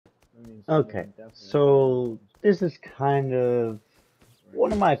Okay, so this is kind of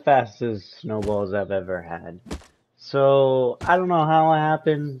one of my fastest snowballs I've ever had. So I don't know how it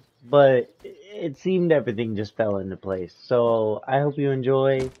happened, but it seemed everything just fell into place. So I hope you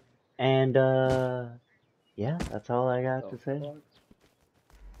enjoy, and yeah, that's all I got to say.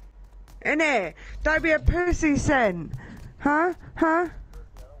 Innit? Don't be a pussy, Sen. Huh? Huh?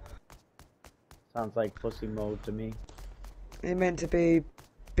 Sounds like pussy mode to me. You're meant to be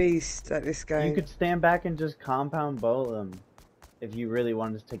beast at this game. You could stand back and just compound bow them if you really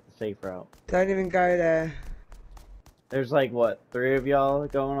wanted to take the safe route. Don't even go there. There's like, what, 3 of y'all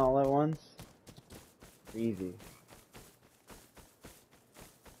going all at once? Easy.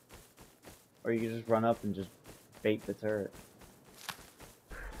 Or you can just run up and just bait the turret.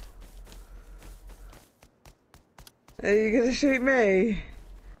 Are you gonna shoot me?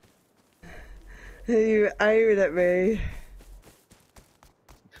 Are you aiming at me?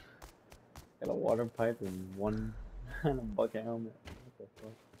 Got a water pipe and one and a bucket helmet. What the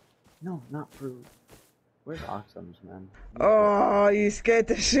fuck? No, not fruit. Where's Oxums, man? Oh, you scared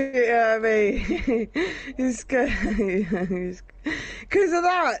the shit out of me. You scared. Because of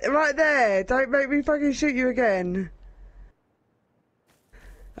that, right there. Don't make me fucking shoot you again.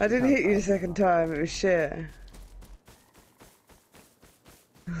 I didn't hit you the second time, it was shit.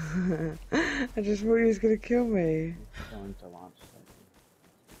 I just thought you was gonna kill me. Going to launch something.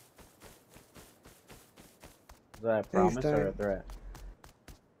 Is that a promise or a threat?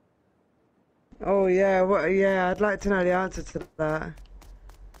 Oh yeah, what? Yeah, I'd like to know the answer to that.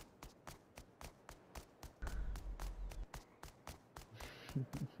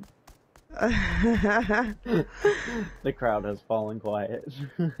 The crowd has fallen quiet.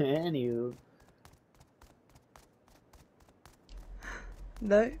 Anywho.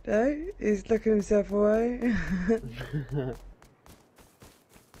 No, he's looking himself away.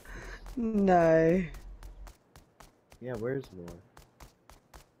 No. Yeah, where's Lore?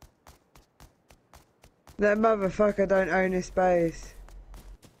 That motherfucker don't own his space.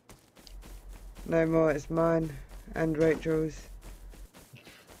 No more, it's mine. And Rachel's.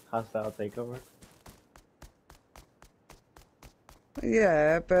 Hostile takeover?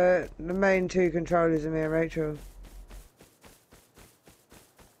 Yeah, but the main 2 controllers are me and Rachel.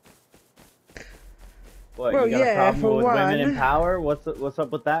 What, Well, you got a yeah, problem for with women in one. power? What's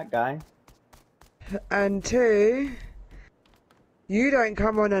up with that, guy? And 2, you don't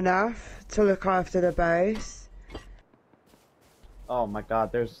come on enough to look after the base. Oh my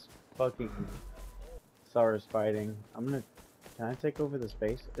god, there's fucking SARS fighting. Can I take over this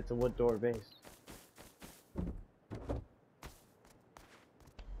base? It's a wood door base.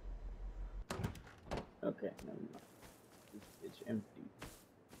 Okay, never mind. It's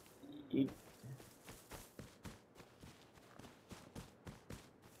empty.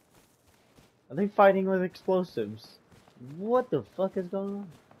 Are they fighting with explosives? What the fuck is going on?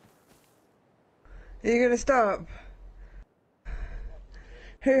 Are you gonna stop?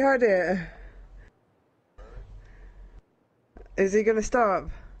 Who had it? Is he gonna stop?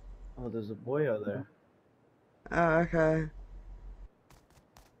 Oh, there's a boyo there. Oh, okay.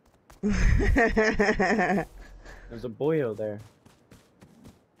 There's a boyo there.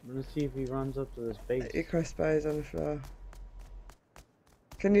 I'm gonna see if he runs up to this base. Your crossbow's on the floor.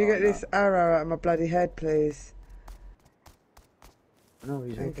 Can you get this arrow out of my bloody head, please? No,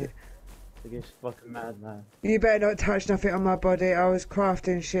 he's okay. He gets fucking mad, man. You better not touch nothing on my body. I was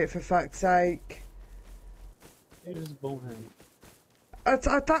crafting shit, for fuck's sake. It is bonehead.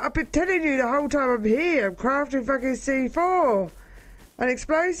 I've been telling you the whole time I'm here. I'm crafting fucking C4 and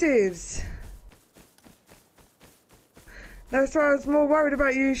explosives. That's why I was more worried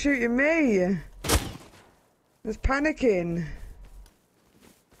about you shooting me. I was panicking.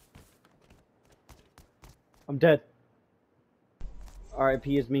 I'm dead.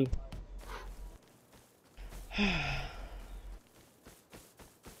 R.I.P. is me. Do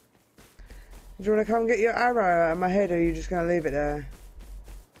you want to come get your arrow out of my head, or are you just going to leave it there?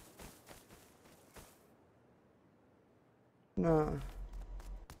 No.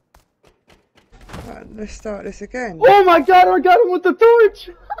 Right, let's start this again. Oh my god, I got him with the torch!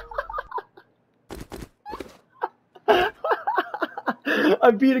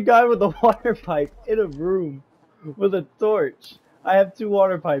 I beat a guy with a water pipe in a room with a torch. I have 2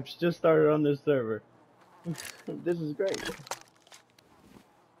 water pipes just started on this server. This is great.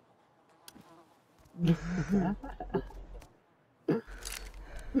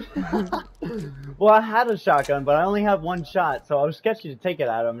 Well, I had a shotgun, but I only have 1 shot, so I was sketchy to take it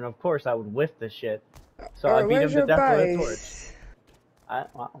at him, and of course I would whiff the shit. So I beat him to death with a torch. I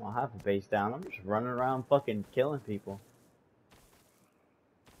don't have a base down. I'm just running around fucking killing people.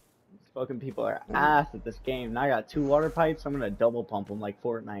 Fucking people are ass at this game. Now I got 2 water pipes. I'm gonna double pump them like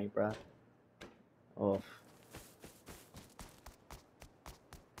Fortnite, bro. Oh.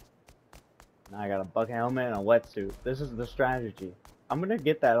 Now I got a bucket helmet and a wetsuit. This is the strategy. I'm gonna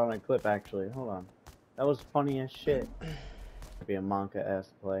get that on a clip actually. Hold on. That was funny as shit. Be a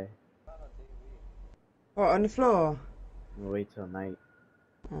Monka-esque play. What, on the floor? We'll wait till night.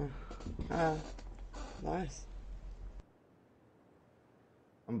 Oh. Nice.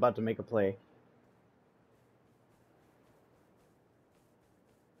 I'm about to make a play.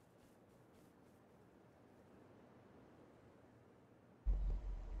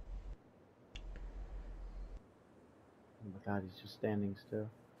 Oh my god, he's just standing still.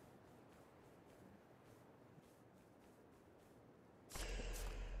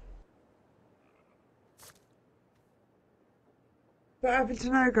 What happened to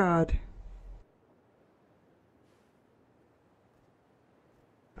no guard?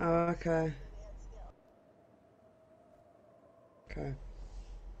 Oh, okay. Okay.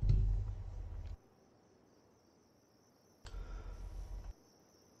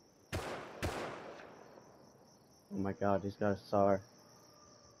 Oh my god, he's got a SAR.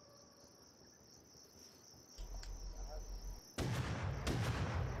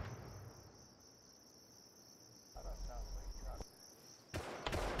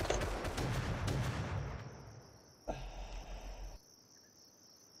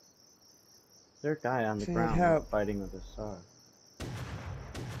 Is there a guy on the Do you need ground help? fighting with a SAR?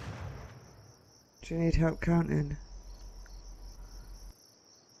 Do you need help counting?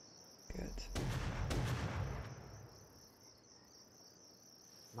 Good.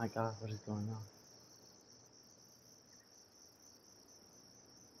 My god, what is going on?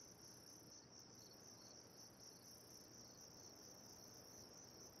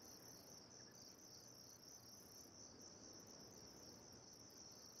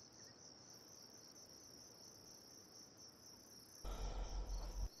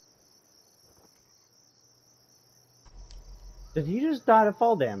 Did he just die to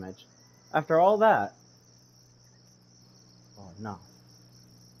fall damage? After all that? Oh no.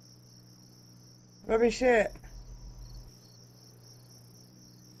 Rubbish shit.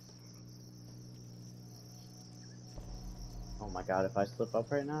 Oh my god, if I slip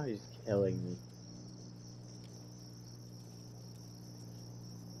up right now, he's killing me.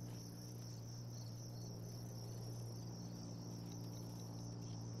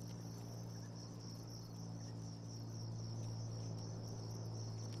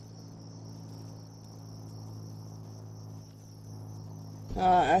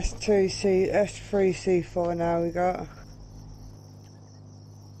 S2C, S3C4 now we got.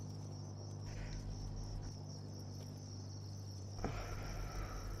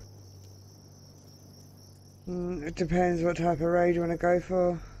 It depends what type of raid you want to go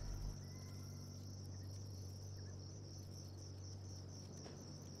for.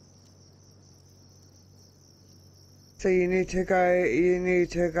 So you need to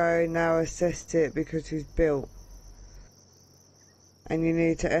go now assess it because he's built. And you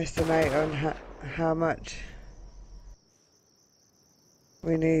need to estimate on how much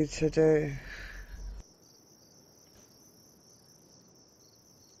we need to do.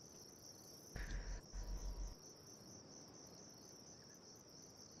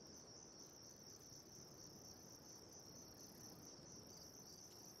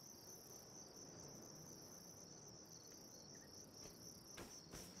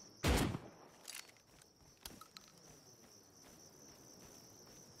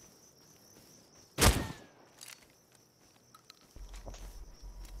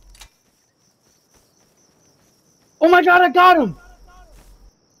 Oh my god, I got him!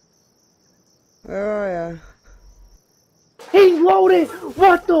 Where are ya? He's loaded!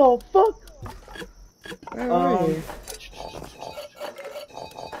 What the fuck? Where are you?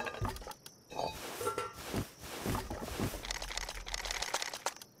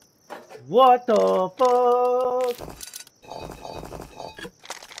 What the fuck?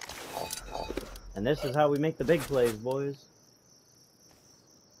 And this is how we make the big plays, boys.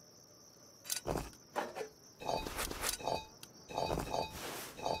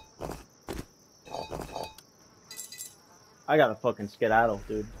 I got a fucking skedaddle,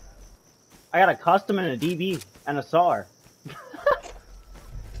 dude. I got a custom and a DB and a SAR.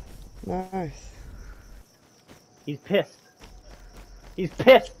 Nice. He's pissed. He's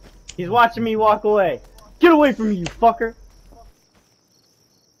pissed. He's watching me walk away. Get away from me, you fucker.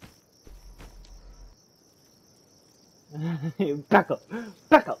 Back up.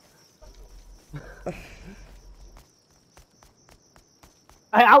 Back up.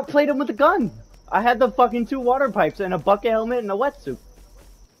 I outplayed him with a gun. I had the fucking 2 water pipes and a bucket helmet and a wetsuit.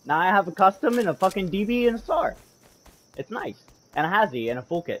 Now I have a custom and a fucking DB and a star. It's nice. And a Hazy and a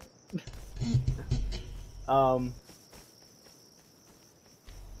full kit.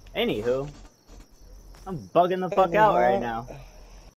 Anywho, I'm bugging the fuck out right now.